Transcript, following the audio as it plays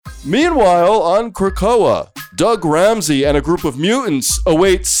Meanwhile, on Krakoa, Doug Ramsey and a group of mutants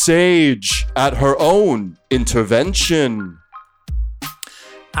await Sage at her own intervention.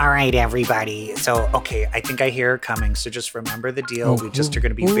 All right, everybody. So, okay, I think I hear her coming. So just remember the deal. We just are going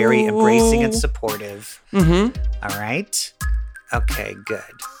to be very embracing and supportive. Mm-hmm. All right? Okay, good.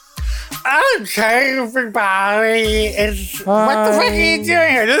 Okay, everybody. What the fuck are you doing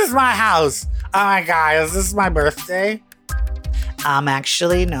here? This is my house. Oh my god, is this my birthday?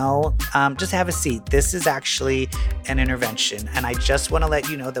 Actually, no. Just have a seat. This is actually an intervention, and I just want to let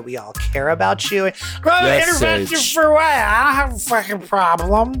you know that we all care about you. Well, Yes, intervention Sage. for what? I don't have a fucking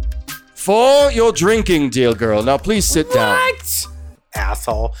problem. For your drinking deal, girl. Now please sit down. What?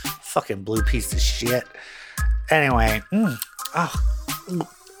 Asshole. Fucking blue piece of shit. Anyway.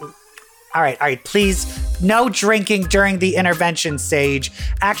 All right, please. No drinking during the intervention, Sage.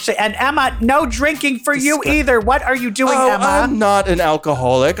 Actually, and Emma, no drinking for you either. What are you doing, Emma? I'm not an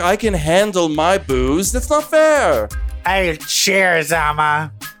alcoholic. I can handle my booze. That's not fair. Hey, cheers,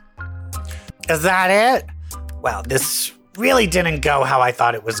 Emma. Is that it? Well, this really didn't go how I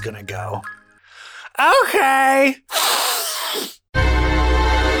thought it was gonna go. Okay.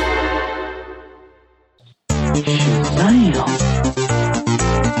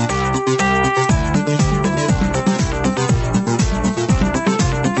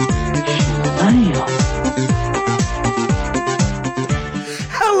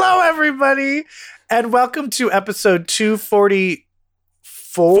 Hello, everybody, and welcome to episode 244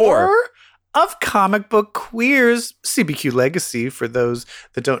 Four. of Comic Book Queers CBQ Legacy, for those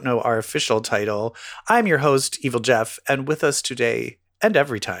that don't know our official title. I'm your host, Evil Jeff, and with us today and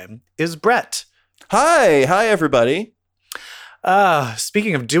every time is Brett. Hi, everybody.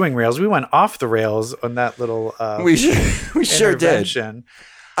 Speaking of doing rails, we went off the rails on that little We sure did. intervention.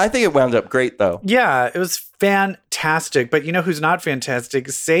 I think it wound up great, though. Yeah, it was fantastic. But you know who's not fantastic?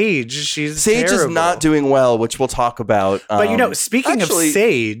 Sage. She's Sage terrible. is not doing well, which we'll talk about. But you know, speaking actually- of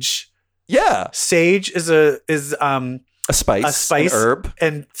Sage, Yeah, Sage is a spice, spice an herb.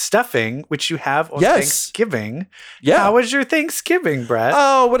 and stuffing, which you have on Yes. Thanksgiving. Yeah. How was your Thanksgiving, Brett?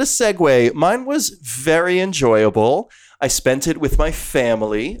 Oh, what a segue. Mine was very enjoyable. I spent it with my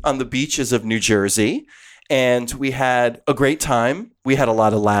family on the beaches of New Jersey, and we had a great time. We had a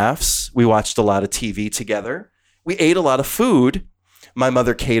lot of laughs. We watched a lot of TV together. We ate a lot of food. My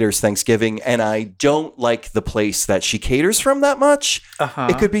mother caters Thanksgiving, and I don't like the place that she caters from that much. Uh-huh.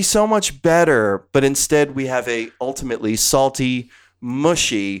 It could be so much better, but instead we have a ultimately salty,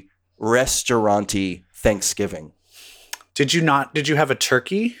 mushy, restaurant-y Thanksgiving. Did you have a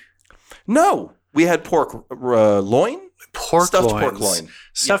turkey? No, we had pork loin. Stuffed loins. pork loin.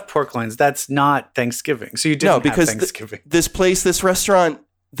 Stuffed pork loins. That's not Thanksgiving. So you didn't No, because have Thanksgiving. this restaurant,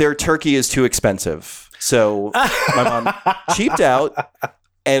 their turkey is too expensive. So my mom cheaped out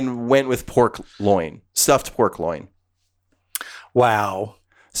and went with pork loin, stuffed pork loin. Wow.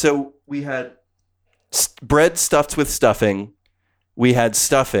 So we had bread stuffed with stuffing. We had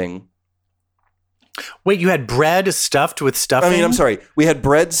stuffing. Wait, you had bread stuffed with stuffing? I mean, I'm sorry. We had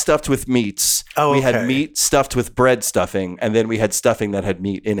bread stuffed with meats. Oh, We okay. had meat stuffed with bread stuffing, and then we had stuffing that had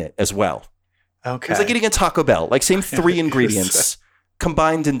meat in it as well. Okay. It was like eating a Taco Bell, like same three ingredients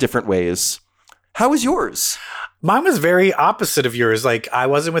combined in different ways. How was yours? Mine was very opposite of yours. Like, I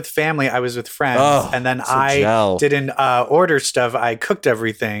wasn't with family, I was with friends. Oh, and then so I gel. didn't order stuff. I cooked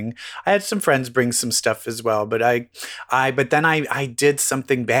everything. I had some friends bring some stuff as well, but then I did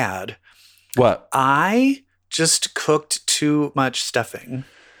something bad. What? I just cooked too much stuffing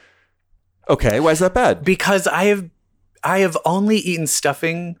Okay, why is that bad? because I have only eaten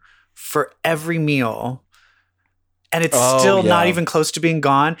stuffing for every meal. And it's Oh, still not yeah. even close to being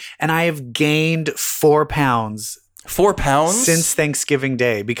gone. And I have gained 4 pounds 4 pounds? since Thanksgiving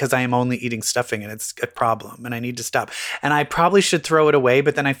Day because I am only eating stuffing and it's a problem and I need to stop. And I probably should throw it away,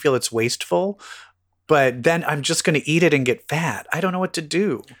 but then I feel it's wasteful. But then I'm just going to eat it and get fat. I don't know what to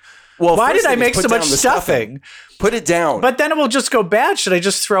do. Well, Why first did I thing is make put so much down the stuffing? Put it down. But then it will just go bad. Should I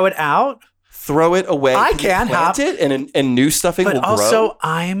just throw it out? Throw it away. I Can you can't plant have- it, and new stuffing But will also,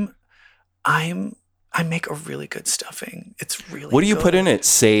 grow. I make a really good stuffing. It's really What do you good. put in it?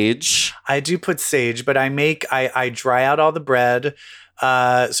 Sage. I do put sage, but I dry out all the bread.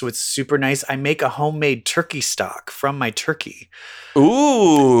 So it's super nice. I make a homemade turkey stock from my turkey.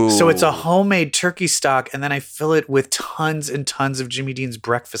 Ooh. So it's a homemade turkey stock, and then I fill it with tons and tons of Jimmy Dean's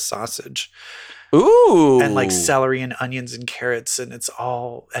breakfast sausage. Ooh. And like celery and onions and carrots, and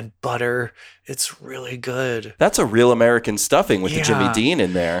and butter. It's really good. That's a real American stuffing with the Yeah. Jimmy Dean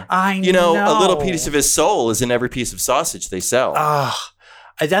in there. I You know, a little know. piece of his soul is in every piece of sausage they sell.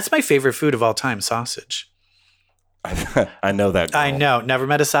 That's my favorite food of all time, sausage. I know that girl. I know. Never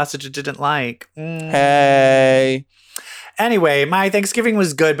met a sausage I didn't like. Hey. Anyway, my Thanksgiving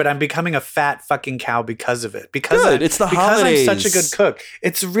was good, but I'm becoming a fat fucking cow because of it. Because Good. It's the because holidays. I'm such a good cook.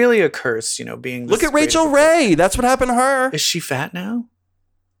 It's really a curse, being this Look at great Rachel of a cook. Ray. That's what happened to her. Is she fat now?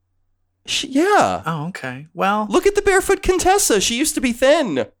 Yeah. Oh, okay. Well, Look at the barefoot Contessa. She used to be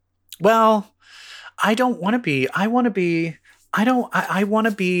thin. I don't want to be. I want to be. I want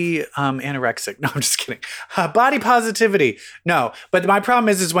to be anorexic. No, I'm just kidding. Body positivity. No, but my problem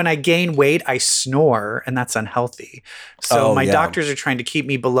is when I gain weight, I snore, and that's unhealthy. So my doctors are trying to keep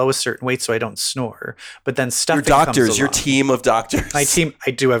me below a certain weight so I don't snore. But then stuffing Your comes doctors, your along. team of doctors. My team.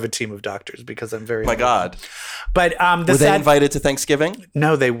 I do have a team of doctors because I'm very. Oh my God. But Were they invited to Thanksgiving?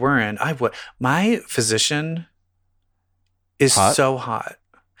 No, they weren't. My physician is Hot? so hot.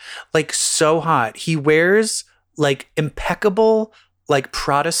 Like so hot. He wears like impeccable like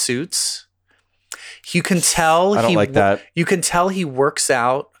Prada suits. You can tell I don't like that. You can tell he works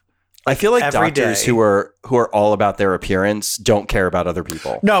out. I feel like every doctors day. who are all about their appearance don't care about other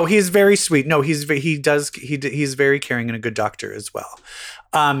people. No, he's very sweet. No, he's very caring and a good doctor as well.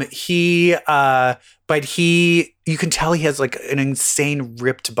 You can tell he has like an insane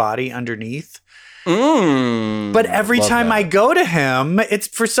ripped body underneath. But every love time that. I go to him, it's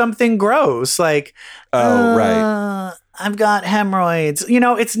for something gross. Like, right. I've got hemorrhoids.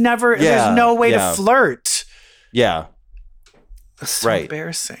 It's never, there's no way to flirt. Yeah. It's so Right.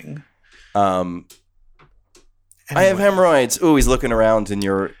 embarrassing. I have hemorrhoids. Ooh, he's looking around in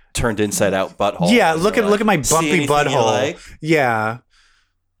your turned inside out butthole. Yeah, And look you're at my "See bumpy anything you butthole. like?" Yeah.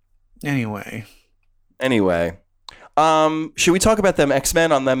 Anyway. Should we talk about them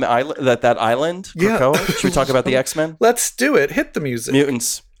X-Men on them that island? Yeah. Krakoa? Should we talk about the X-Men? Let's do it. Hit the music.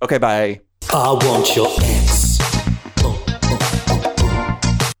 Mutants. Okay, bye. I want your ex.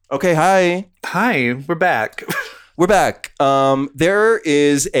 Okay, hi. Hi, we're back. We're back. There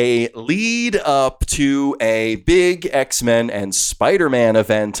is a lead up to a big X-Men and Spider-Man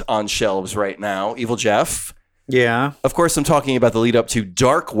event on shelves right now. Evil Jeff. Yeah. Of course, I'm talking about the lead up to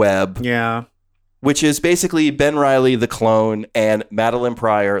Dark Web, Yeah. which is basically Ben Reilly, the clone, and Madeline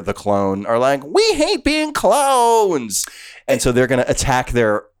Pryor, the clone, are like, we hate being clones. And so they're going to attack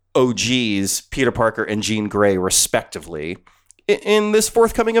their OGs, Peter Parker and Jean Grey, respectively, in this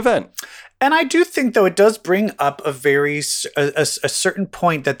forthcoming event. And I do think, though, it does bring up a certain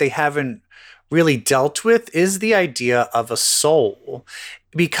point that they haven't really dealt with is the idea of a soul.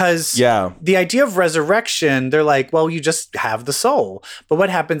 Because the idea of resurrection, they're like, well, you just have the soul. But what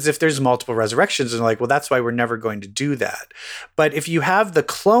happens if there's multiple resurrections? And they're like, well, that's why we're never going to do that. But if you have the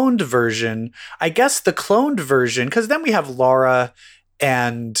cloned version, I guess the cloned version, because then we have Laura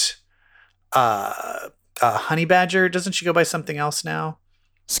and Honey Badger. Doesn't she go by something else now?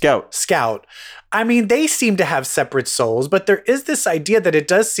 Scout. I mean, they seem to have separate souls, but there is this idea that it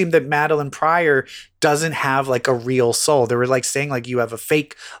does seem that Madeline Pryor doesn't have like a real soul. They were like saying like you have a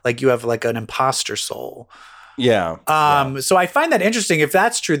fake, like you have like an imposter soul. Yeah. So I find that interesting. If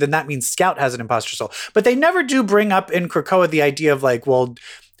that's true, then that means Scout has an imposter soul. But they never do bring up in Krakoa the idea of like, well,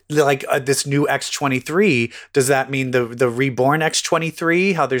 like this new X-23, does that mean the reborn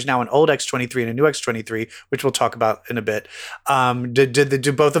X-23? How there's now an old X-23 and a new X-23, which we'll talk about in a bit.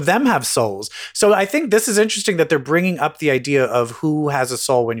 Do both of them have souls? So I think this is interesting that they're bringing up the idea of who has a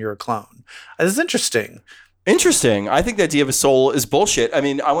soul when you're a clone. This is interesting. Interesting. I think the idea of a soul is bullshit. I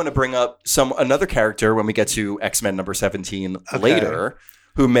mean, I want to bring up another character when we get to X-Men number 17 later,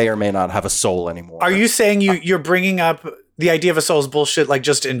 who may or may not have a soul anymore. Are you saying you're bringing up the idea of a soul is bullshit, like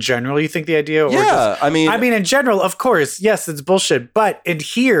just in general, you think the idea? Or Yeah, I mean, in general, of course, yes, it's bullshit. But in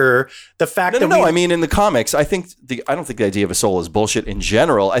here, the fact No, I mean, in the comics, I don't think the idea of a soul is bullshit in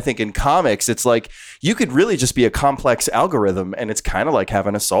general. I think in comics, it's like you could really just be a complex algorithm, and it's kind of like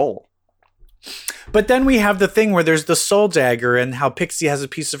having a soul. But then we have the thing where there's the soul dagger and how Pixie has a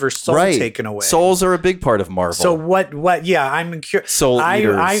piece of her soul taken away. Souls are a big part of Marvel. So what? Yeah, I'm curious. Soul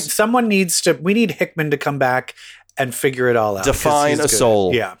eaters. We need Hickman to come back and figure it all out. Define a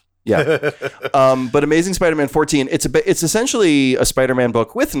soul. Yeah. Yeah. But Amazing Spider-Man 14, it's essentially a Spider-Man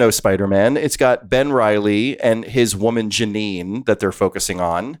book with no Spider-Man. It's got Ben Reilly and his woman Janine that they're focusing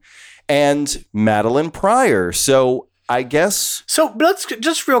on, and Madeline Pryor. So I guess. So let's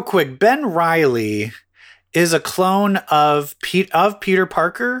just real quick. Ben Reilly is a clone of Peter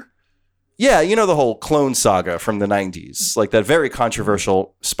Parker. Yeah, you know the whole clone saga from the 90s, like that very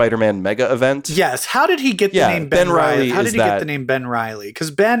controversial Spider-Man mega event. Yes. How did he get the name Ben Reilly? How did he get the name Ben Reilly? Because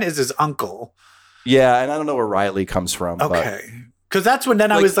Ben is his uncle. Yeah, and I don't know where Riley comes from. Okay. Because that's when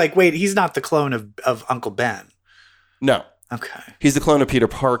then I was like, wait, he's not the clone of Uncle Ben. No. Okay. He's the clone of Peter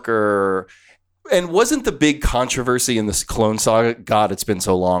Parker. And wasn't the big controversy in this Clone Saga, God, it's been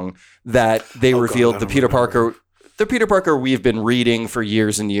so long, that they revealed the Peter Parker we've been reading for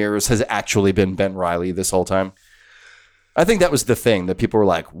years and years has actually been Ben Reilly this whole time? I think that was the thing that people were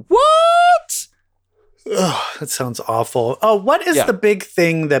like, what? Ugh, that sounds awful. Oh, what is the big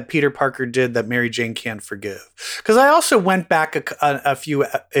thing that Peter Parker did that Mary Jane can't forgive? Because I also went back a few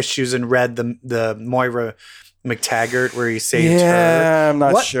issues and read the Moira McTaggart where he saved her. Yeah, I'm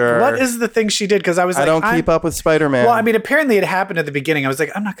not sure. What is the thing she did? Because I was like, I don't keep up with Spider-Man. Well, I mean, apparently it happened at the beginning. I was like,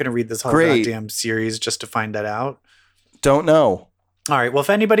 I'm not going to read this whole goddamn series just to find that out. Don't know. All right. Well,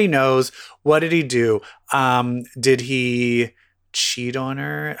 if anybody knows, what did he do? Did he cheat on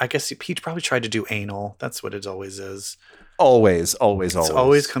her? I guess he probably tried to do anal. That's what it always is. Always. It's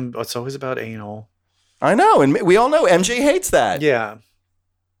always about anal. I know. And we all know MJ hates that. Yeah.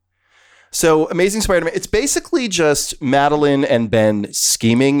 So Amazing Spider-Man, it's basically just Madeline and Ben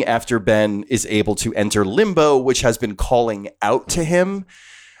scheming after Ben is able to enter Limbo, which has been calling out to him.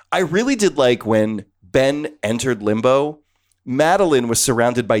 I really did like when Ben entered Limbo, Madeline was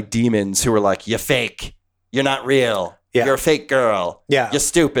surrounded by demons who were like, you're fake. You're not real. Yeah. You're a fake girl. Yeah. You're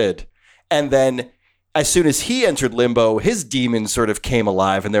stupid. And then as soon as he entered Limbo, his demons sort of came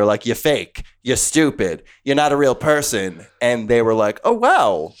alive and they're like, you're fake. You're stupid. You're not a real person. And they were like, oh,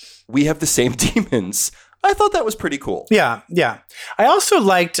 wow. We have the same demons. I thought that was pretty cool. Yeah, yeah. I also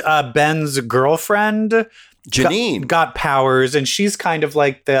liked Ben's girlfriend. Janine. Got powers, and she's kind of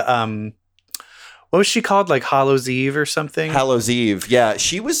like the, what was she called? Like Hallows Eve or something? Hallows Eve. Yeah,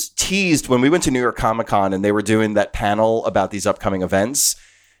 she was teased when we went to New York Comic Con and they were doing that panel about these upcoming events.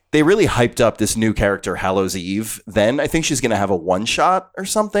 They really hyped up this new character, Hallows Eve. Then I think she's going to have a one-shot or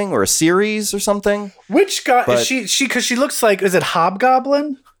something, or a series or something. Which guy is she? Because she looks like, is it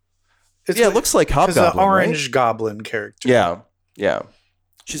Hobgoblin? It looks like Hobgoblin. It's an orange goblin character. Yeah, yeah.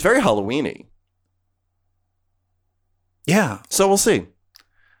 She's very Halloween-y. Yeah. So we'll see.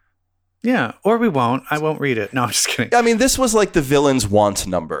 Yeah, or we won't. I won't read it. No, I'm just kidding. I mean, this was like the villain's want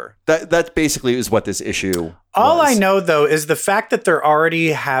number. That basically is what this issue All was. I know, though, is the fact that they're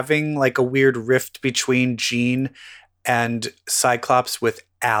already having like a weird rift between Jean and Cyclops with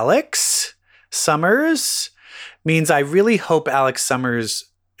Alex Summers means I really hope Alex Summers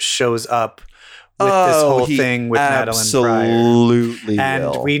shows up with this whole thing with Madeline Pryor. Absolutely.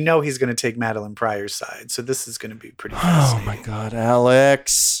 And we know he's going to take Madeline Pryor's side. So this is going to be pretty fascinating. Oh my God,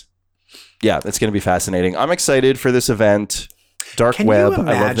 Alex. Yeah, that's going to be fascinating. I'm excited for this event. Dark Can Web. you imagine,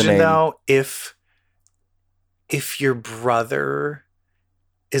 I love the name. though, if your brother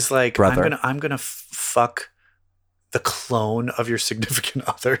is like, I'm gonna fuck the clone of your significant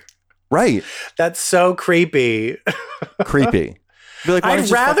other. Right. That's so creepy. Creepy. Be like, why don't I'd you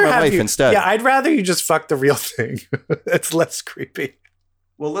just fuck rather my have wife you. instead? Yeah, I'd rather you just fuck the real thing. It's less creepy.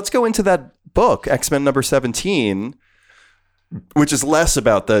 Well, let's go into that book, X-Men number 17, which is less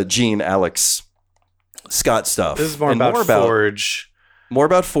about the Jean, Alex, Scott stuff. This is more about Forge. More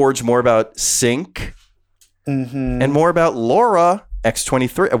about Forge, more about Sync, and more about Laura,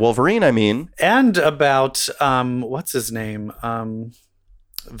 X-23, Wolverine, I mean. And about, what's his name?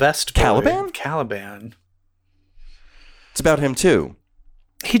 Vest Boy. Caliban? Caliban. It's about him, too.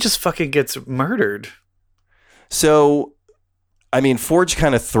 He just fucking gets murdered. So, I mean, Forge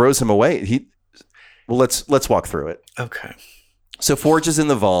kind of throws him away. Well, let's walk through it. Okay. So Forge is in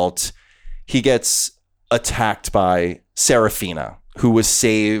the vault. He gets attacked by Serafina, who was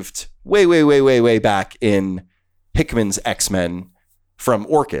saved way back in Hickman's X-Men from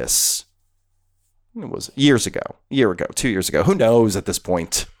Orchis. It was a year ago, 2 years ago. Who knows at this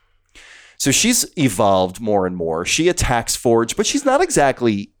point? So she's evolved more and more. She attacks Forge, but she's not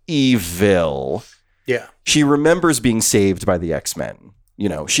exactly evil. Yeah. She remembers being saved by the X-Men. You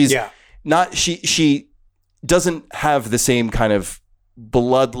know, she's not, she doesn't have the same kind of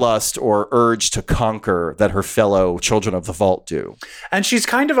bloodlust or urge to conquer that her fellow children of the vault do. And she's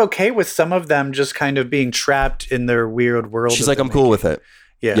kind of okay with some of them just kind of being trapped in their weird world. She's like, I'm cool with it.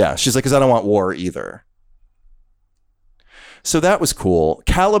 Yeah. Yeah. She's like, because I don't want war either. So that was cool.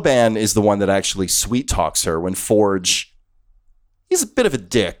 Caliban is the one that actually sweet talks her when Forge, he's a bit of a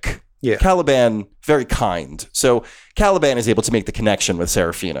dick. Yeah. Caliban, very kind. So Caliban is able to make the connection with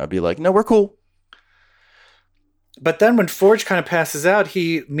Serafina. Be like, no, we're cool. But then when Forge kind of passes out,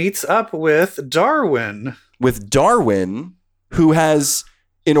 he meets up with Darwin. With Darwin, who has,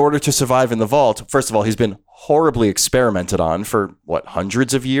 in order to survive in the vault, first of all, he's been horribly experimented on for,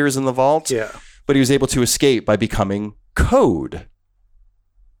 hundreds of years in the vault? Yeah. But he was able to escape by becoming Code.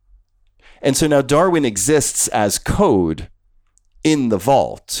 And so now Darwin exists as Code in the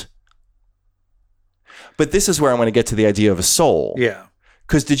vault. But this is where I want to get to the idea of a soul. Yeah.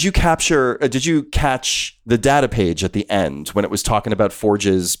 Because did you catch the data page at the end when it was talking about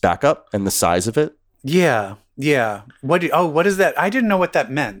Forge's backup and the size of it? Yeah. What is that? I didn't know what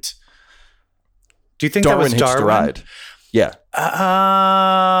that meant. Do you think Darwin that was hitched Darwin? a ride. Yeah.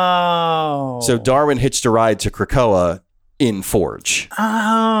 Oh. So Darwin hitched a ride to Krakoa in Forge.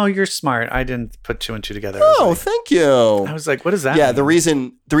 Oh, you're smart. I didn't put two and two together. Thank you. I was like, what does that mean?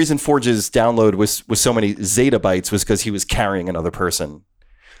 The reason Forge's download was so many zettabytes was because he was carrying another person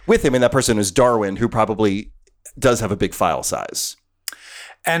with him, and that person is Darwin, who probably does have a big file size.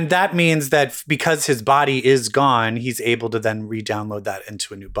 And that means that because his body is gone, he's able to then re-download that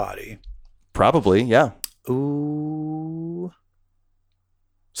into a new body. Probably, yeah. Ooh.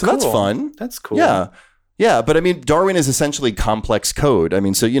 So That's fun. That's cool. Yeah. Yeah, but I mean, Darwin is essentially complex code. I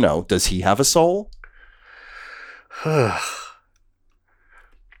mean, so, does he have a soul? That's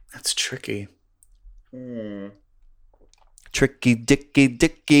tricky. Tricky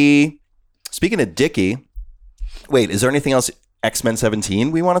Dicky. Speaking of Dicky, wait, is there anything else X-Men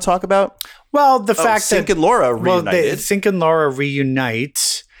 17 we want to talk about? Well, the fact Sync that and Laura reunited. Sync and Laura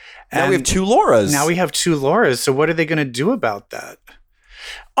reunite. Now we have two Lauras. So what are they going to do about that?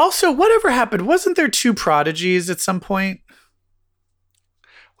 Also, whatever happened? Wasn't there two prodigies at some point?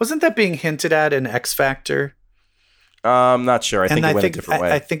 Wasn't that being hinted at in X Factor? I'm not sure. I think it went a different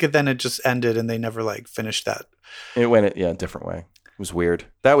way. I think then it just ended and they never finished that. It went a different way. It was weird.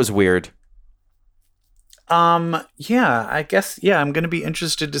 That was weird. Yeah, I guess. Yeah, I'm going to be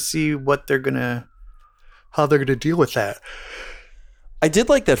interested to see how they're going to deal with that. I did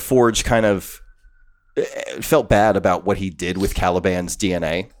like that Forge kind of felt bad about what he did with Caliban's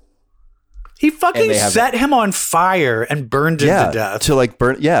DNA. He fucking set him on fire and burned him to death.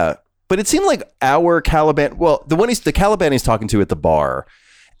 But it seemed like our Caliban, well, the Caliban he's talking to at the bar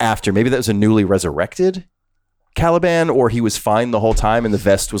after, maybe that was a newly resurrected Caliban, or he was fine the whole time and the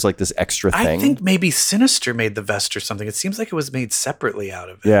vest was like this extra thing. I think maybe Sinister made the vest or something. It seems like it was made separately out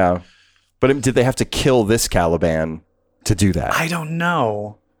of it. Yeah. But did they have to kill this Caliban to do that? I don't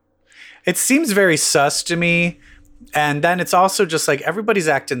know. It seems very sus to me. And then it's also just like everybody's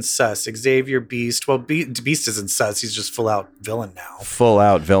acting sus. Xavier, Beast. Well, Beast isn't sus. He's just full out villain now. Full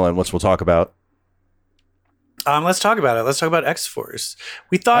out villain, which we'll talk about. Let's talk about it. Let's talk about X-Force.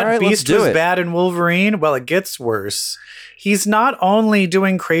 We thought Beast was bad in Wolverine. Well, it gets worse. He's not only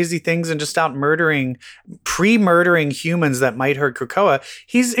doing crazy things and just out pre-murdering humans that might hurt Krakoa.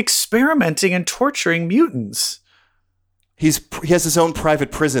 He's experimenting and torturing mutants. He has his own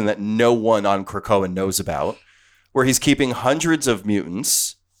private prison that no one on Krakoa knows about, where he's keeping hundreds of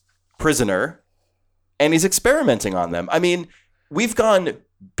mutants prisoner, and he's experimenting on them. I mean, we've gone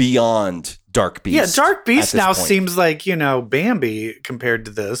beyond Dark Beast. Yeah, Dark Beast now seems like, Bambi compared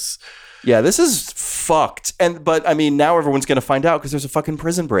to this. Yeah, this is fucked. But I mean, now everyone's going to find out because there's a fucking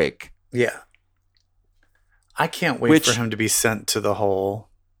prison break. Yeah. I can't wait for him to be sent to the hole.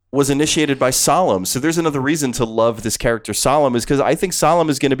 Was initiated by Solemn. So there's another reason to love this character Solemn, is because I think Solemn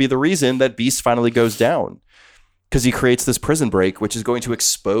is going to be the reason that Beast finally goes down. Because he creates this prison break, which is going to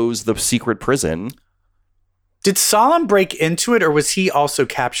expose the secret prison. Did Solemn break into it, or was he also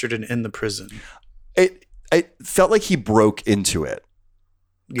captured and in the prison? It felt like he broke into it.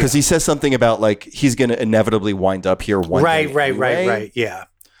 Because he says something about like he's going to inevitably wind up here one day. Right. Yeah.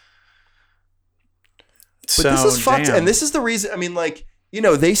 But this is fucked. And this is the reason. I mean, like,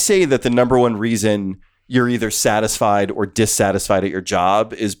 they say that the number one reason you're either satisfied or dissatisfied at your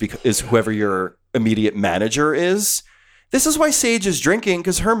job is whoever your immediate manager is. This is why Sage is drinking,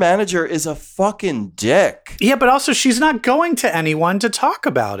 because her manager is a fucking dick. Yeah, but also she's not going to anyone to talk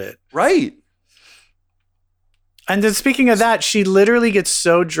about it. Right. And then speaking of that, she literally gets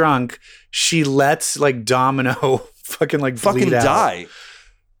so drunk, she lets Domino fucking die.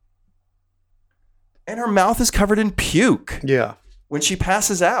 And her mouth is covered in puke. Yeah. When she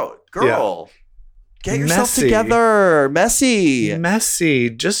passes out. Girl. Yeah. Get yourself together. Messy.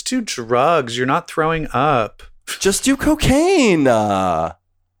 Just do drugs. You're not throwing up. Just do cocaine.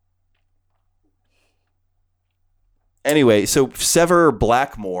 Anyway, so Sever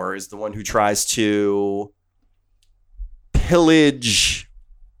Blackmore is the one who tries to pillage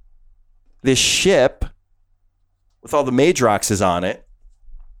this ship with all the Madroxes on it.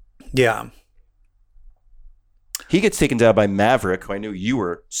 Yeah. He gets taken down by Maverick, who I knew you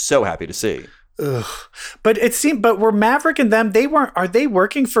were so happy to see. Ugh. But were Maverick and them, are they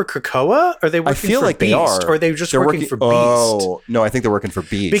working for Krakoa? Are they working for Beast? I feel like they are. Or are they just working for Beast? Oh, no, I think they're working for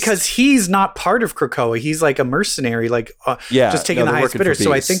Beast. Because he's not part of Krakoa. He's like a mercenary, just taking the highest bidder.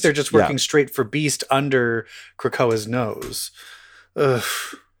 So I think they're just working straight for Beast under Krakoa's nose. Ugh.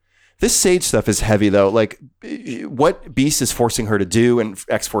 This Sage stuff is heavy, though. Like, what Beast is forcing her to do and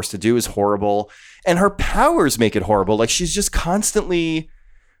X-Force to do is horrible. And her powers make it horrible. Like, she's just constantly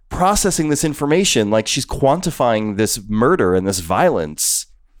processing this information. Like, she's quantifying this murder and this violence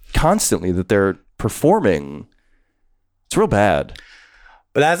constantly that they're performing. It's real bad.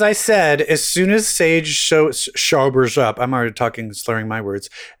 But as I said, as soon as Sage sobers up, I'm already slurring my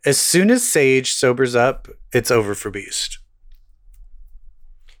words. As soon as Sage sobers up, it's over for Beast.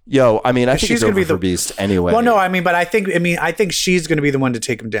 Yo, I mean, I think She's it's gonna over be for Beast anyway. Well, no, I mean, but I think she's going to be the one to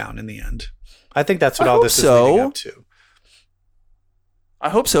take him down in the end. I think that's what I all hope this is so. leading up to. I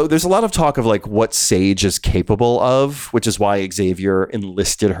hope so. There's a lot of talk of like what Sage is capable of, which is why Xavier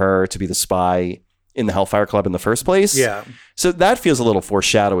enlisted her to be the spy in the Hellfire Club in the first place. Yeah. So that feels a little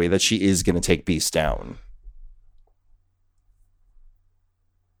foreshadowy that she is going to take Beast down.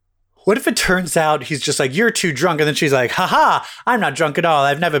 What if it turns out he's just like, you're too drunk? And then she's like, haha, I'm not drunk at all.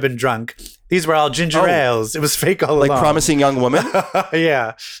 I've never been drunk. These were all ginger ales. It was fake all Like along. Promising Young Woman?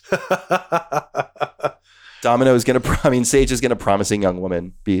 Yeah. Domino is going to, Sage is going to Promising Young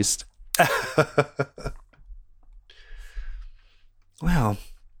Woman Beast. Well,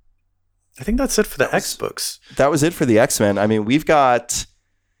 I think that's it for the X books. That was it for the X-Men. I mean, there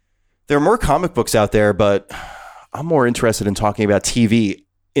are more comic books out there, but I'm more interested in talking about TV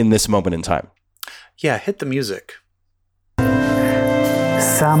in this moment in time. Yeah, hit the music.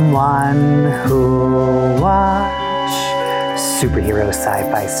 Someone who'll watch superhero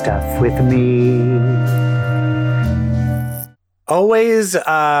sci-fi stuff with me. Always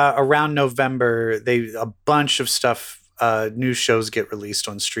around November, a bunch of stuff, new shows get released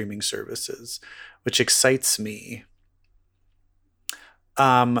on streaming services, which excites me.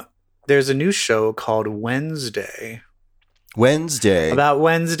 There's a new show called Wednesday. About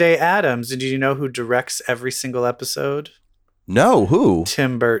Wednesday Addams. Did you know who directs every single episode? No, who?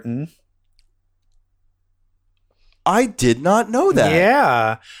 Tim Burton. I did not know that.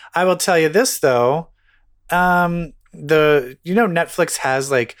 Yeah. I will tell you this though. Netflix has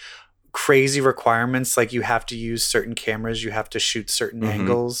like crazy requirements, like you have to use certain cameras, you have to shoot certain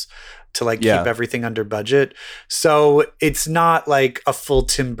angles to like keep everything under budget. So it's not like a full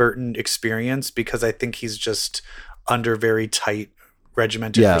Tim Burton experience because I think he's just under very tight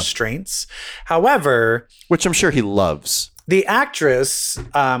regimented restraints. However, which I'm sure he loves. The actress,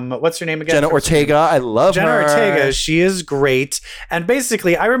 what's her name again? Jenna Ortega. I love her. Jenna Ortega. She is great. And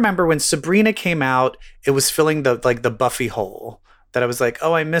basically, I remember when Sabrina came out, it was filling the Buffy hole. That I was like,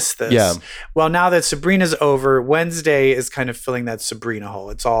 oh, I missed this. Yeah. Well, now that Sabrina's over, Wednesday is kind of filling that Sabrina hole.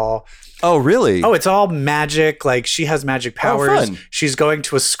 It's all. Oh, really? Oh, it's all magic. Like she has magic powers. Fun. She's going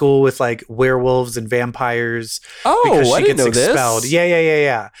to a school with like werewolves and vampires. Oh, because she I didn't gets know expelled. this.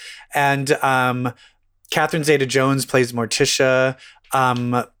 Yeah. And Catherine Zeta-Jones plays Morticia.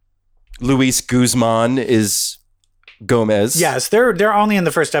 Luis Guzman is Gomez. Yes, they're only in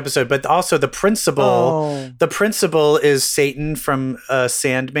the first episode, but also the principal. Oh. The principal is Satan from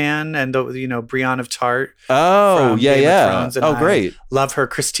Sandman and Brienne of Tart. Oh, from Game of Thrones, and great. I love her.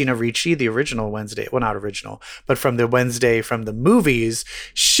 Christina Ricci, the original Wednesday. Well, not original, but from the Wednesday from the movies.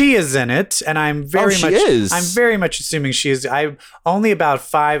 She is in it, and I'm very much assuming she is. I'm only about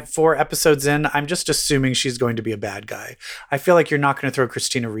 4 episodes in. I'm just assuming she's going to be a bad guy. I feel like you're not going to throw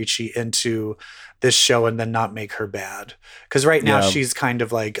Christina Ricci into this show and then not make her bad, because right now she's kind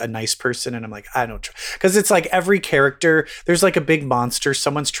of like a nice person, and I'm like, I don't, because it's like every character, there's like a big monster,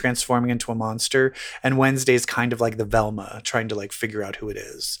 someone's transforming into a monster, and Wednesday's kind of like the Velma trying to like figure out who it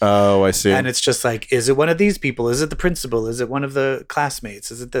is. Oh, I see. And it's just like, is it one of these people? Is it the principal? Is it one of the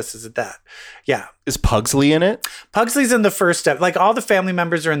classmates? Is it this? Is it that? Yeah. Is Pugsley in it? Pugsley's in the first step. Like all the family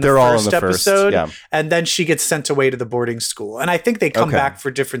members are in the first episode, and then she gets sent away to the boarding school. And I think they come back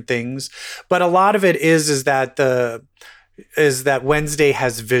for different things, but a lot of it is that Wednesday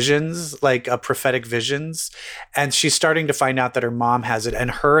has visions, like prophetic visions, and she's starting to find out that her mom has it,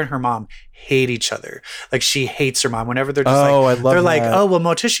 and her mom hate each other. Like she hates her mom whenever they're just like oh well,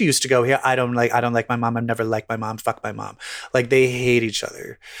 Morticia used to go here. I don't like my mom. I've never liked my mom. Fuck my mom. Like they hate each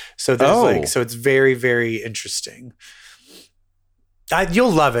other. So there's so it's very, very interesting.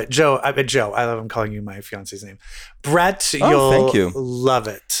 You'll love it, Joe. I love I'm calling you my fiance's name, Brett. Thank you. Love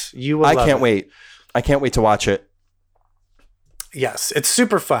it. You will. I can't wait. I can't wait to watch it. Yes, it's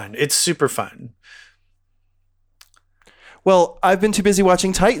super fun. Well, I've been too busy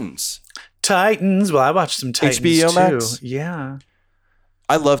watching Titans. Well, I watched some Titans HBO too. Max. Yeah.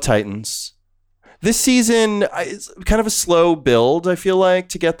 I love Titans. This season is kind of a slow build, I feel like,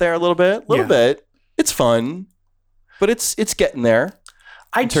 to get there a little bit. It's fun, but it's getting there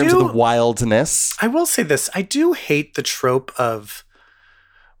in terms of the wildness. I will say this. I do hate the trope of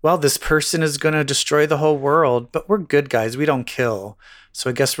well, this person is going to destroy the whole world, but we're good guys. We don't kill. So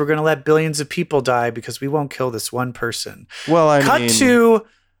I guess we're going to let billions of people die because we won't kill this one person. Well, I Cut mean,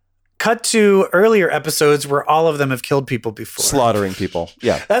 to earlier episodes where all of them have killed people before. slaughtering people.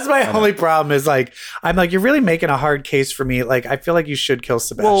 Yeah. That's my only problem is like, I'm like, you're really making a hard case for me. Like, I feel like you should kill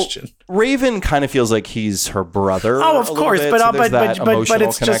Sebastian. Well, Raven kind of feels like he's her brother. Oh, of a little course. bit, But, so there's that but emotional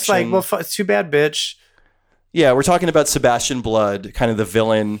it's just like, connection. well, it's too bad, bitch. Yeah, we're talking about Sebastian Blood, kind of the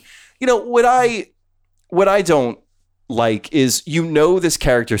villain. You know, what I don't like is, this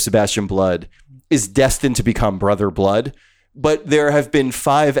character, Sebastian Blood, is destined to become Brother Blood, but there have been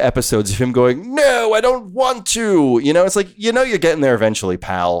 5 episodes of him going, no, I don't want to. You know, it's like, you're getting there eventually,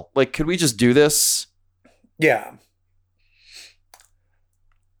 pal. Like, could we just do this? Yeah.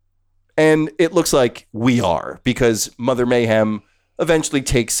 And it looks like we are, because Mother Mayhem eventually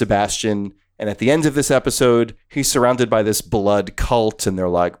takes Sebastian. And at the end of this episode, he's surrounded by this blood cult, and they're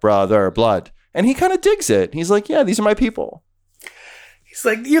like, Brother Blood. And he kind of digs it. He's like, yeah, these are my people. He's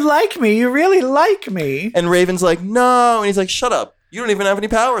like, you like me. You really like me. And Raven's like, no. And he's like, shut up. You don't even have any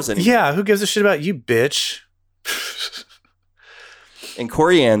powers anymore. Yeah, who gives a shit about you, bitch? And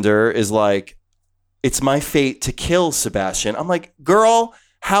Coriander is like, it's my fate to kill Sebastian. I'm like, girl,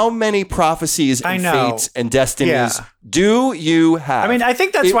 how many prophecies and fates and destinies do you have? I mean, I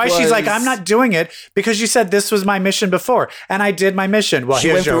think that's why she's like, I'm not doing it because you said this was my mission before, and I did my mission. Well,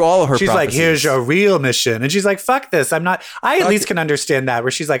 she went through all of her She's prophecies. like, here's your real mission. And she's like, fuck this. I'm not, I at least can understand that, where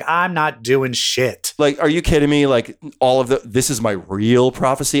she's like, I'm not doing shit. Like, are you kidding me? Like, this is my real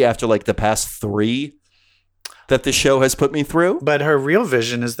prophecy after like the past 3 that the show has put me through? But her real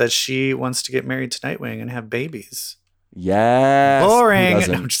vision is that she wants to get married to Nightwing and have babies. Yes. Boring. Who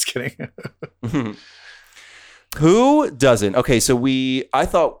doesn't? No, I'm just kidding. Who doesn't? Okay, so I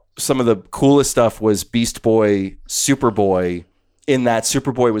thought some of the coolest stuff was Beast Boy, Superboy, in that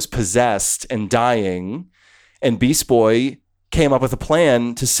Superboy was possessed and dying, and Beast Boy came up with a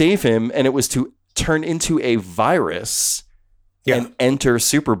plan to save him, and it was to turn into a virus and enter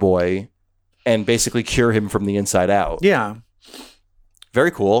Superboy and basically cure him from the inside out. Yeah.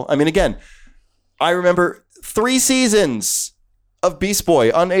 Very cool. I mean, again, I remember 3 seasons of Beast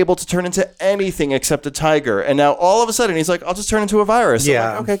Boy unable to turn into anything except a tiger. And now all of a sudden he's like, I'll just turn into a virus.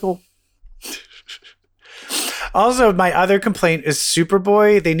 Yeah. I'm like, okay, cool. Also, my other complaint is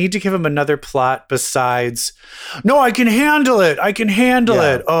Superboy. They need to give him another plot besides, no, I can handle it. I can handle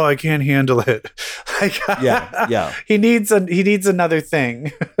it. Oh, I can't handle it. Like, Yeah. He needs another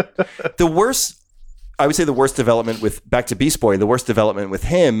thing. I would say the worst development back to Beast Boy, the worst development with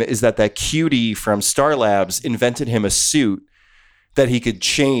him is that cutie from Star Labs invented him a suit that he could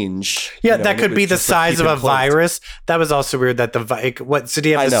change. Yeah, that could be the size of a virus. That was also weird that did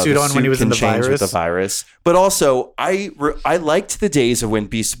he have the suit on when he was in the virus? With the virus. But also, I liked the days of when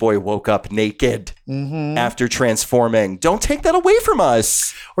Beast Boy woke up naked after transforming. Don't take that away from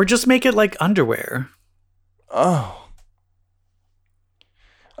us. Or just make it like underwear. Oh.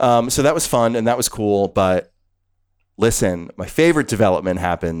 So that was fun and that was cool. But listen, my favorite development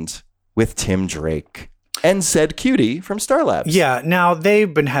happened with Tim Drake and said cutie from Star Labs. Yeah, now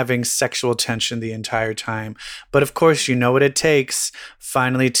they've been having sexual tension the entire time. But of course, you know what it takes.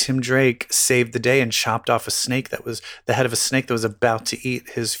 Finally, Tim Drake saved the day and chopped off the head of a snake that was about to eat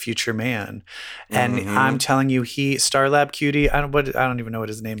his future man. And I'm telling you, Starlab cutie, I don't even know what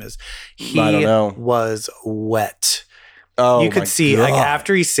his name is. I don't know. Was wet. Oh, you could see like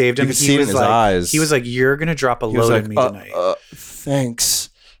after he saved him, you could see it in his eyes. He was like, "You're gonna drop a load on me tonight." Thanks.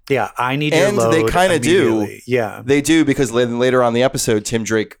 Yeah, I need your load. And they kind of do. Yeah, they do, because later on in the episode, Tim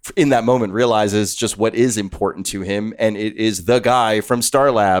Drake in that moment realizes just what is important to him, and it is the guy from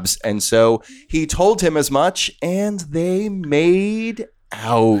Star Labs, and so he told him as much, and they made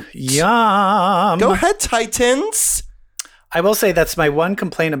out. Yum. Go ahead, Titans. I will say that's my one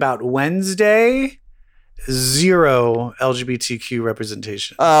complaint about Wednesday. 0 LGBTQ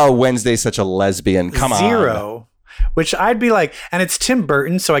representation. Oh, Wednesday's such a lesbian. Come on. 0. Which I'd be like, and it's Tim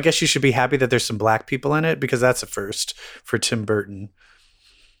Burton, so I guess you should be happy that there's some black people in it, because that's a first for Tim Burton.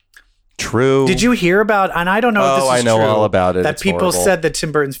 True. Did you hear about, and I don't know if this is I know true, all about it. that it's people horrible. said that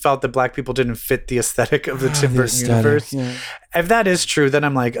Tim Burton felt that black people didn't fit the aesthetic of the Tim Burton universe. Yeah. If that is true, then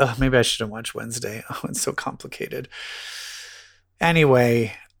I'm like, oh, maybe I shouldn't watch Wednesday. Oh, it's so complicated.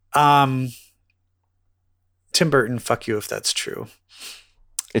 Anyway, Tim Burton, fuck you if that's true.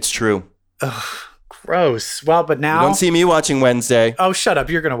 It's true. Ugh, gross. Well, but now You don't see me watching Wednesday. Oh, shut up.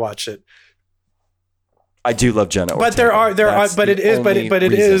 You're going to watch it. I do love Jenna Ortega. But it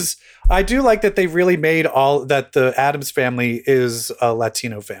is. I do like that they really made that the Addams family is a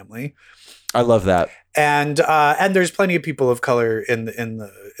Latino family. I love that. And there's plenty of people of color in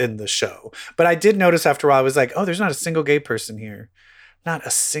the show. But I did notice after a while, I was like, oh, there's not a single gay person here. Not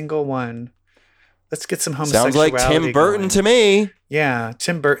a single one. Let's get some homosexuality. Sounds like Tim Burton going. to me. Yeah,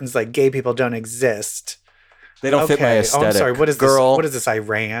 Tim Burton's like, gay people don't exist. They don't fit my aesthetic. Oh, I'm sorry. What is Girl. this? What is this?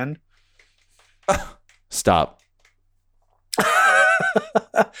 Iran? Stop.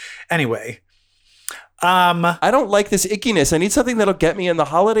 Anyway. I don't like this ickiness. I need something that'll get me in the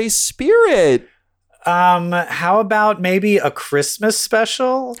holiday spirit. How about maybe a Christmas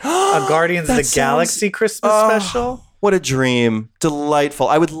special? A Guardians of the Galaxy Christmas special? What a dream. Delightful.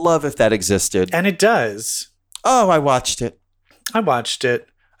 I would love if that existed. And it does. Oh, I watched it. I watched it.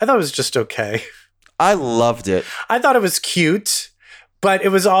 I thought it was just okay. I loved it. I thought it was cute, but it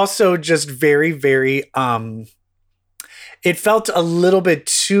was also just very, very it felt a little bit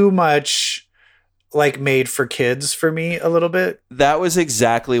too much like made for kids for me a little bit. That was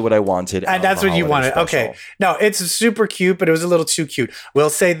exactly what I wanted. And that's what you wanted. Special. Okay. No, it's super cute, but it was a little too cute. We'll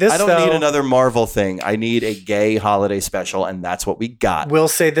say this, I don't need another Marvel thing. I need a gay holiday special, and that's what we got. We'll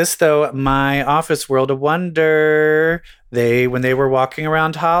say this, though. My Office World of Wonder, when they were walking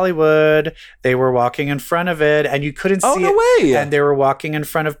around Hollywood, they were walking in front of it, and you couldn't see it. Oh, no way. And they were walking in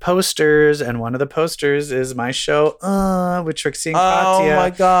front of posters, and one of the posters is my show, with Trixie and Katya. Oh, my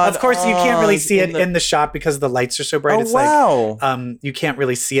God. Of course, you can't really see it in the shot because the lights are so bright. Oh, it's wow. like, you can't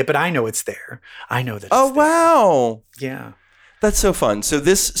really see it, but I know it's there. I know that it's Oh, there. wow. Yeah. That's so fun. So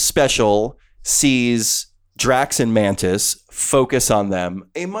this special sees Drax and Mantis focus on them,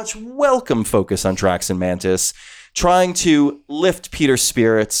 a much welcome focus on Drax and Mantis, trying to lift Peter's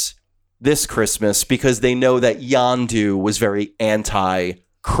spirits this Christmas because they know that Yondu was very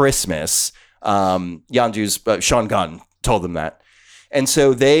anti-Christmas. Yondu's Sean Gunn told them that. And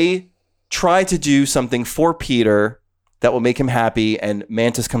so they try to do something for Peter that will make him happy, and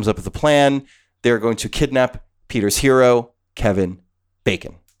Mantis comes up with a plan. They're going to kidnap Peter's hero, Kevin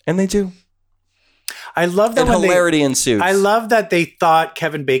Bacon. And they do. I love that and hilarity ensues. I love that they thought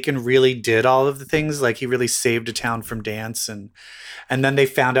Kevin Bacon really did all of the things. Like he really saved a town from dance, and then they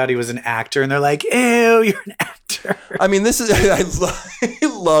found out he was an actor, and they're like, "Ew, you're an actor." I mean, this is I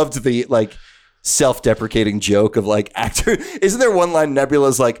loved the like self-deprecating joke of like actor. Isn't there one line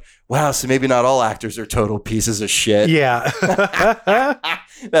Nebula's like, "Wow, so maybe not all actors are total pieces of shit." Yeah, that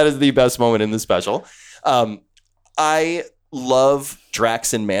is the best moment in the special. I love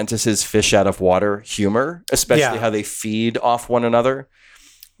Drax and Mantis's fish out of water humor, especially how they feed off one another.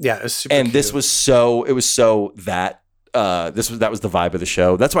 Yeah, it was super and cute. that was the vibe of the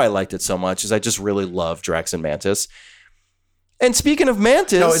show. That's why I liked it so much, is I just really love Drax and Mantis. And speaking of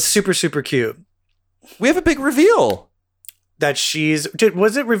Mantis, no, it's super, super cute. We have a big reveal. That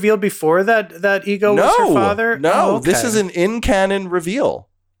was it revealed before that Ego was her father? No, oh, okay. This is an in-canon reveal.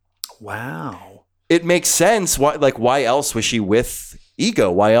 Wow. It makes sense. Why else was she with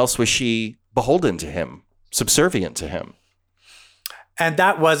Ego? Why else was she beholden to him, subservient to him? And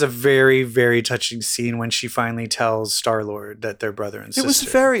that was a very, very touching scene when she finally tells Star-Lord that they're brother and sister. It was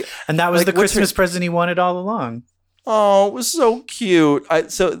very... And that was the Christmas present he wanted all along. Oh, it was so cute. I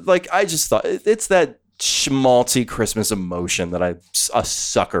just thought it's that schmaltzy Christmas emotion that I'm a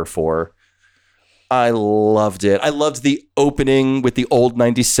sucker for. I loved it. I loved the opening with the old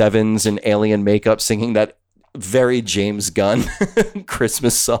 97s and alien makeup singing that very James Gunn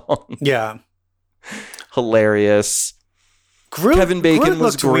Christmas song. Yeah. Hilarious. Kevin Bacon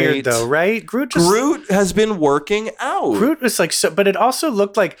was great. Weird though, right? Groot has been working out. Groot was like so, but it also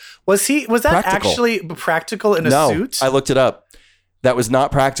looked like was that actually practical in a suit? I looked it up. That was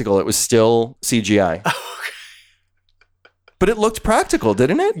not practical. It was still CGI. But it looked practical,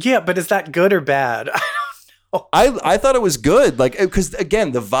 didn't it? Yeah, but is that good or bad? I don't know. I thought it was good. Like, because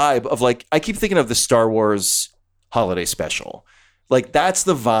again, the vibe of like, I keep thinking of the Star Wars holiday special. Like, that's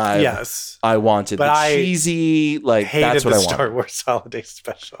the vibe I wanted. But the cheesy, like, that's what I wanted. Star Wars holiday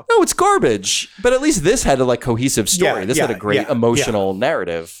special. No, it's garbage. But at least this had a like cohesive story. This had a great emotional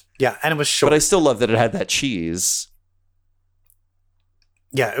narrative. Yeah, and it was short. But I still love that it had that cheese.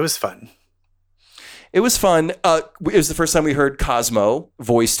 Yeah, it was fun. It was fun. It was the first time we heard Cosmo,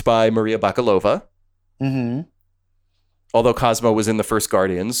 voiced by Maria Bakalova. Mm-hmm. Although Cosmo was in the first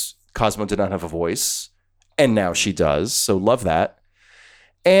Guardians, Cosmo did not have a voice. And now she does. So love that.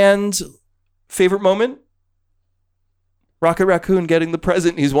 And favorite moment? Rocket Raccoon getting the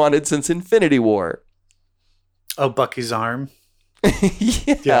present he's wanted since Infinity War. Oh, Bucky's arm.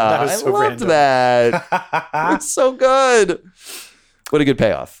 Yeah, that was so I loved random. that. It's so good. What a good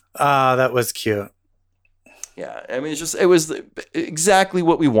payoff. That was cute. Yeah, I mean, it was exactly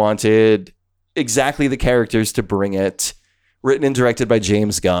what we wanted, exactly the characters to bring it. Written and directed by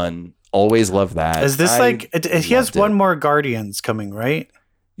James Gunn. Always love that. Is this he has one more Guardians coming, right?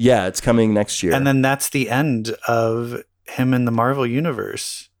 Yeah, it's coming next year. And then that's the end of him in the Marvel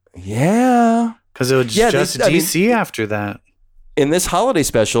Universe. Yeah. Because it was just DC after that. In this holiday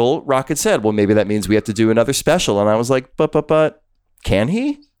special, Rocket said, well, maybe that means we have to do another special. And I was like, but, can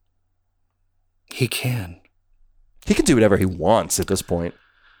he? He can. He can do whatever he wants at this point.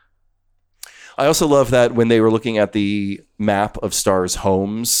 I also love that when they were looking at the map of Star's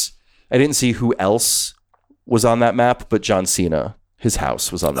homes, I didn't see who else was on that map, but John Cena. His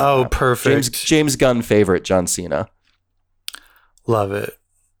house was on that map. Perfect. James Gunn favorite, John Cena. Love it.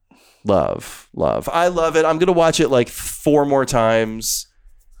 Love. I love it. I'm going to watch it like 4 more times.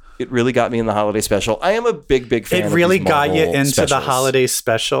 It really got me in the holiday special. I am a big fan of It really these got you Marvel into the specials. holiday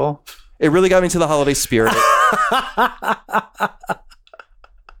special. It really got me into the holiday spirit.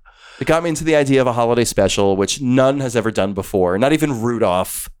 It got me into the idea of a holiday special, which none has ever done before. Not even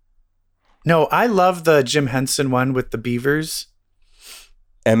Rudolph. No, I love the Jim Henson one with the beavers.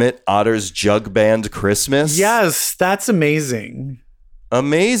 Emmett Otter's Jug Band Christmas. Yes, that's amazing.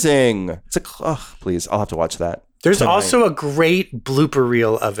 Amazing. It's please, I'll have to watch that. There's tonight. also a great blooper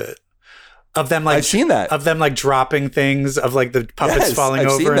reel of it. Of them like I've seen that. Of them like dropping things, of like the puppets Yes, falling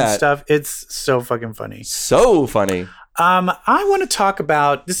I've seen over and that. stuff. It's so fucking funny. So funny. I want to talk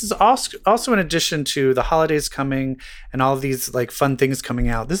about, this is also in addition to the holidays coming and all of these like fun things coming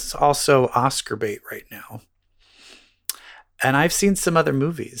out. This is also Oscar bait right now. And I've seen some other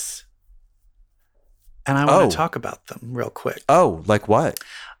movies. And I want to talk about them real quick. Oh, like what?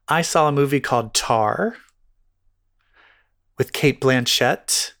 I saw a movie called Tar with Cate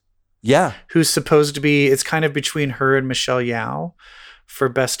Blanchett. Yeah. Who's supposed to be, it's kind of between her and Michelle Yeoh for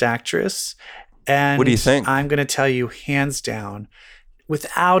Best Actress. And what do you think? I'm going to tell you hands down,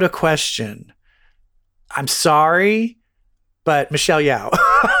 without a question, I'm sorry, but Michelle Yeoh.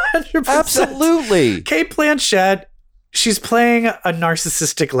 100%. Absolutely. Cate Blanchett, she's playing a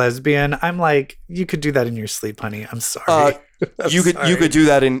narcissistic lesbian. I'm like, you could do that in your sleep, honey. I'm sorry. You could do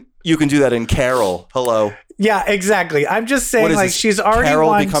that in Carol. Hello. Yeah, exactly. I'm just saying, like, this? she's already Carol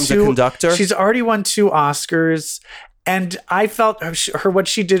won becomes two. a conductor? She's already won 2 Oscars, and I felt her what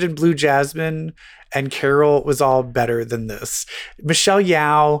she did in Blue Jasmine and Carol was all better than this. Michelle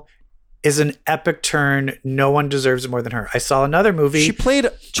Yeoh is an epic turn. No one deserves it more than her. I saw another movie. She played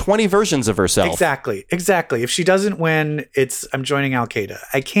 20 versions of herself. Exactly. If she doesn't win, I'm joining Al Qaeda.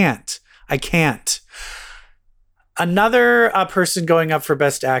 I can't. Another person going up for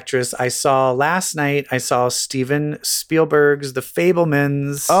Best Actress I saw last night. I saw Steven Spielberg's The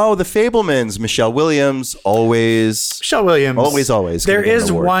Fabelmans. Oh, The Fabelmans. Michelle Williams. Always. Always. There gonna get an is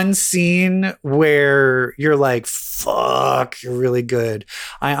award. one scene where you're like, fuck, you're really good.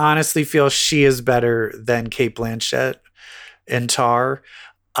 I honestly feel she is better than Cate Blanchett in Tar.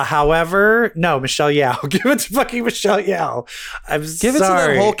 However, no, Michelle Yeoh. Give it to fucking Michelle Yeoh. Give it to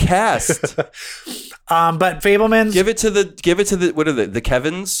the whole cast. But Fabelmans. Give it to the what are the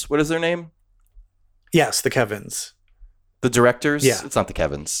Kevins? What is their name? Yes, the Kevins. The directors? Yeah. It's not the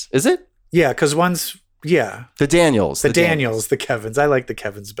Kevins. Is it? Yeah, because one's The Daniels. The Daniels, the Kevins. I like the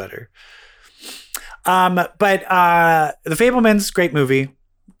Kevins better. But The Fabelmans, great movie.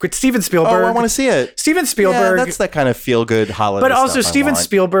 Great. Steven Spielberg. Oh, I want to see it. Steven Spielberg. Yeah, that's that kind of feel good holiday. But also stuff I Steven want.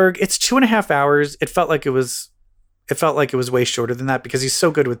 Spielberg. It's 2.5 hours. It felt like it was way shorter than that because he's so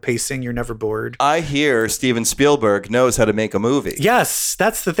good with pacing. You're never bored. I hear Steven Spielberg knows how to make a movie. Yes,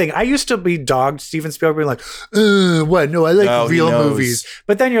 that's the thing. I used to be dogged Steven Spielberg, like, what? No, I like No, he real knows. movies.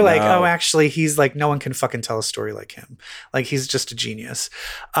 But then you're like, No. oh, actually, he's like, no one can fucking tell a story like him. Like, he's just a genius.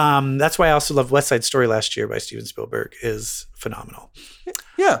 That's why I also love West Side Story last year by Steven Spielberg is phenomenal.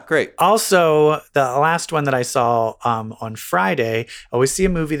 Yeah, great. Also, the last one that I saw on Friday, I always see a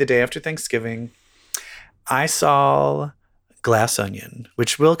movie the day after Thanksgiving. I saw Glass Onion,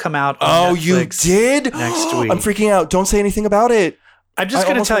 which will come out on Netflix you did? next week. I'm freaking out. Don't say anything about it. I'm just I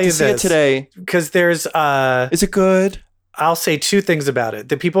going to almost tell went you to see it this today. because there's Is it good? I'll say 2 things about it.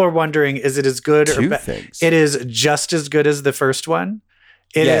 The people are wondering, is it as good or 2 bad? things. It is just as good as the first one.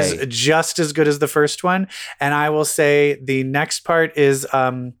 It is Yay. just as good as the first one. And I will say the next part is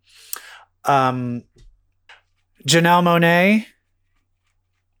Janelle Monáe.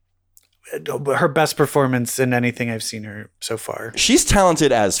 Her best performance in anything I've seen her so far. She's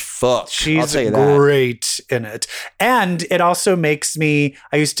talented as fuck. I'll She's tell you that. great in it. And it also makes me,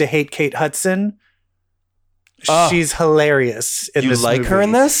 I used to hate Kate Hudson. Oh. She's hilarious in You this like movie. her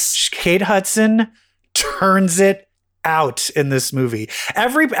in this? Kate Hudson turns it out in this movie.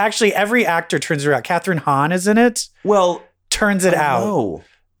 Every actor turns her out. Catherine Hahn is in it. Well, Turns it out. no.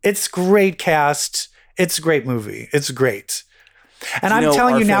 It's great cast. It's a great movie. It's great. And You I'm know,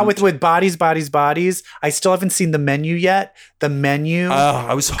 telling our you now friend- with Bodies, I still haven't seen The Menu yet. The Menu.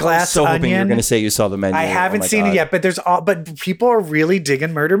 I was Glass so hoping you were Onion. going to say you saw The Menu. I Oh haven't my seen God. it yet, but people are really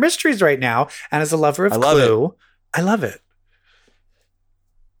digging murder mysteries right now. And as a lover of I love Clue, I love it.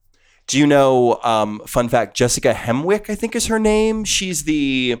 Do you know, fun fact, Jessica Hemwick, I think is her name.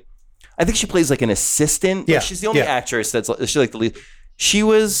 I think she plays like an assistant. Yeah, Like, she's the only yeah. actress she's like the lead. She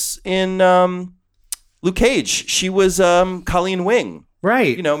was in Luke Cage. She was Colleen Wing,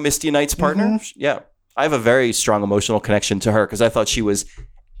 Right. you know, Misty Knight's partner. Mm-hmm. Yeah. I have a very strong emotional connection to her because I thought she was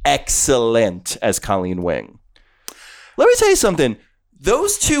excellent as Colleen Wing. Let me tell you something.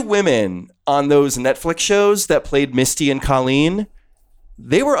 Those two women on those Netflix shows that played Misty and Colleen,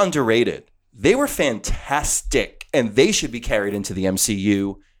 they were underrated. They were fantastic, and they should be carried into the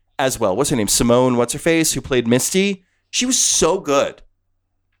MCU as well. What's her name? Simone, what's her face, who played Misty? She was so good.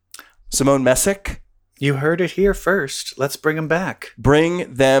 Simone Messick. You heard it here first. Let's bring them back.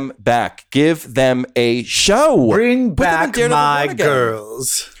 Bring them back. Give them a show. Bring Put them in back Daredevil my 1 again.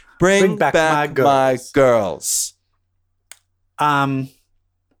 girls. Bring back my girls.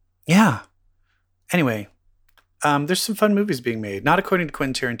 Yeah. Anyway, there's some fun movies being made, not according to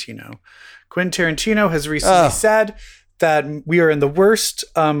Quentin Tarantino. Quentin Tarantino has recently said that we are in the worst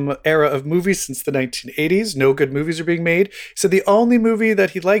era of movies since the 1980s. No good movies are being made. He said the only movie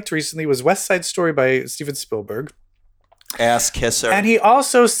that he liked recently was West Side Story by Steven Spielberg. Ass kisser. And he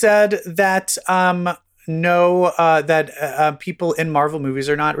also said that people in Marvel movies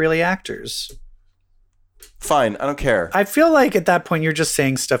are not really actors. Fine, I don't care. I feel like at that point you're just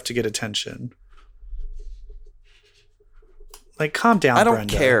saying stuff to get attention. Like, calm down, I don't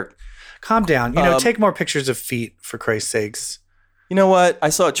Brenda. care. Calm down. Take more pictures of feet, for Christ's sakes. You know what? I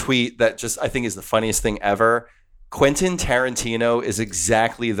saw a tweet that I think is the funniest thing ever. Quentin Tarantino is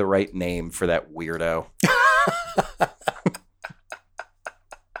exactly the right name for that weirdo.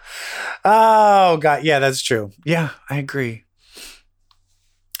 Oh, God. Yeah, that's true. Yeah, I agree.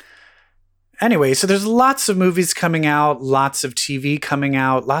 Anyway, so there's lots of movies coming out, lots of TV coming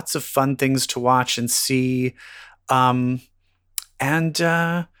out, lots of fun things to watch and see. And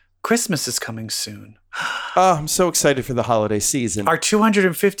Christmas is coming soon. Oh, I'm so excited for the holiday season. Our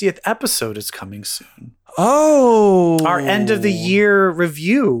 250th episode is coming soon. Oh. Our end of the year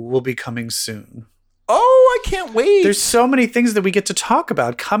review will be coming soon. Oh, I can't wait. There's so many things that we get to talk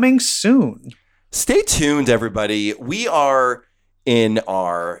about coming soon. Stay tuned, everybody. We are in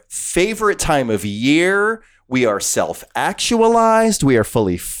our favorite time of year. We are self-actualized. We are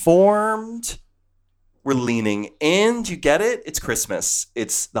fully formed. We're leaning in. Do you get it? It's Christmas.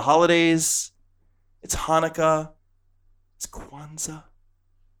 It's the holidays. It's Hanukkah. It's Kwanzaa.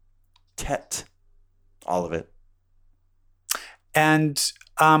 Tet. All of it. And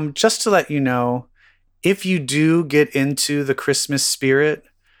just to let you know, if you do get into the Christmas spirit,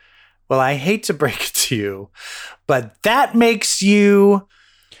 well, I hate to break it to you, but that makes you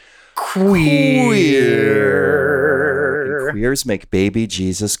queer. And queers make baby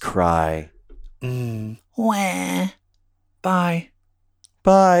Jesus cry. Wah. Bye.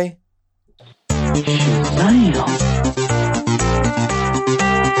 Bye. Damn.